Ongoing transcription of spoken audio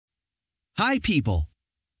Hi people!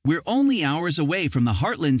 We're only hours away from the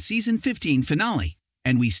Heartland Season 15 finale,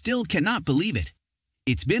 and we still cannot believe it.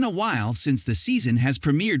 It's been a while since the season has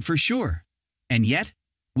premiered for sure. And yet,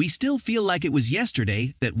 we still feel like it was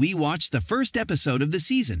yesterday that we watched the first episode of the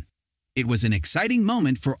season. It was an exciting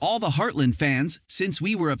moment for all the Heartland fans since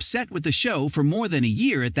we were upset with the show for more than a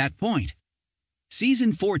year at that point.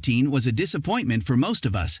 Season 14 was a disappointment for most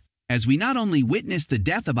of us, as we not only witnessed the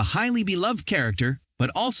death of a highly beloved character, but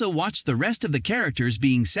also watched the rest of the characters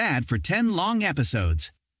being sad for 10 long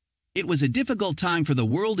episodes. It was a difficult time for the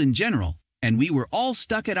world in general, and we were all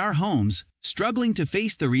stuck at our homes, struggling to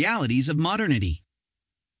face the realities of modernity.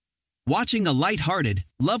 Watching a light-hearted,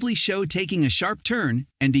 lovely show taking a sharp turn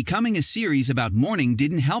and becoming a series about mourning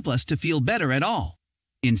didn't help us to feel better at all.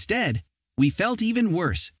 Instead, we felt even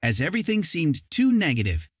worse as everything seemed too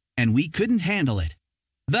negative, and we couldn't handle it.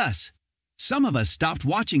 Thus, some of us stopped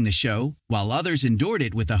watching the show, while others endured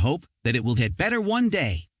it with the hope that it will get better one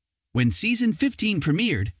day. When Season 15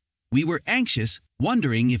 premiered, we were anxious,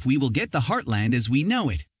 wondering if we will get the Heartland as we know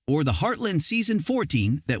it, or the Heartland Season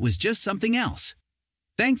 14 that was just something else.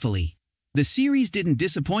 Thankfully, the series didn't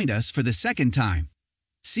disappoint us for the second time.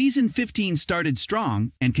 Season 15 started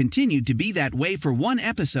strong and continued to be that way for one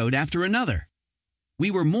episode after another. We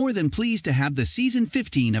were more than pleased to have the Season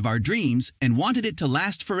 15 of our dreams and wanted it to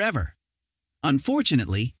last forever.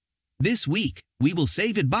 Unfortunately, this week, we will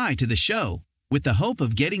say goodbye to the show, with the hope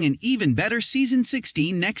of getting an even better Season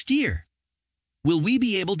 16 next year. Will we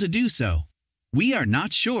be able to do so? We are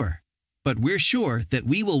not sure, but we're sure that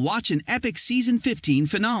we will watch an epic Season 15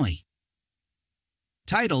 finale.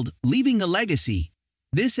 Titled, Leaving a Legacy,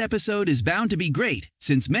 this episode is bound to be great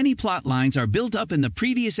since many plot lines are built up in the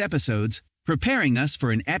previous episodes, preparing us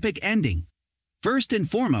for an epic ending. First and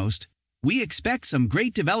foremost, we expect some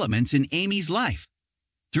great developments in Amy's life.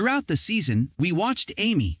 Throughout the season, we watched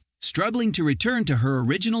Amy, struggling to return to her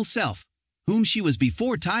original self, whom she was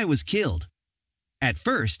before Ty was killed. At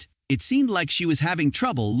first, it seemed like she was having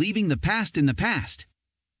trouble leaving the past in the past.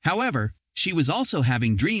 However, she was also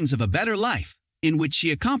having dreams of a better life, in which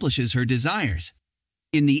she accomplishes her desires.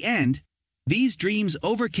 In the end, these dreams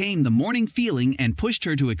overcame the mourning feeling and pushed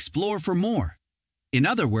her to explore for more. In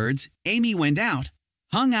other words, Amy went out,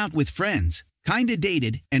 hung out with friends, kinda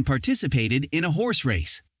dated, and participated in a horse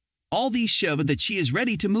race. All these showed that she is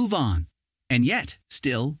ready to move on. And yet,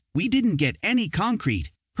 still, we didn't get any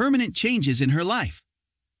concrete, permanent changes in her life.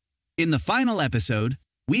 In the final episode,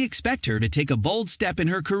 we expect her to take a bold step in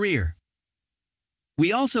her career.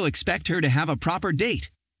 We also expect her to have a proper date,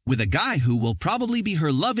 with a guy who will probably be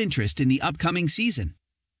her love interest in the upcoming season.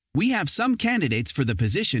 We have some candidates for the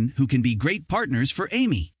position who can be great partners for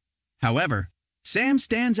Amy. However, Sam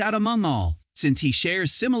stands out among all, since he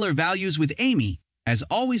shares similar values with Amy, has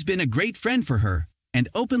always been a great friend for her, and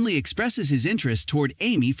openly expresses his interest toward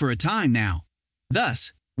Amy for a time now.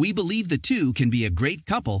 Thus, we believe the two can be a great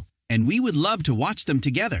couple, and we would love to watch them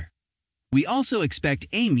together. We also expect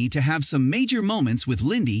Amy to have some major moments with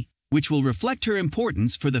Lindy, which will reflect her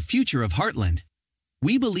importance for the future of Heartland.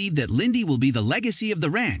 We believe that Lindy will be the legacy of the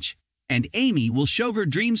ranch, and Amy will show her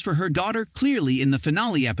dreams for her daughter clearly in the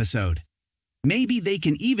finale episode. Maybe they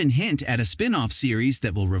can even hint at a spin-off series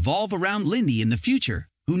that will revolve around Lindy in the future,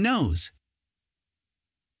 who knows?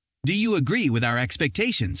 Do you agree with our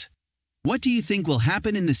expectations? What do you think will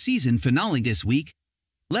happen in the season finale this week?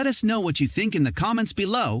 Let us know what you think in the comments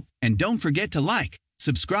below, and don't forget to like,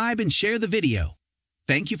 subscribe and share the video.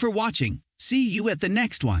 Thank you for watching. See you at the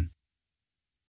next one.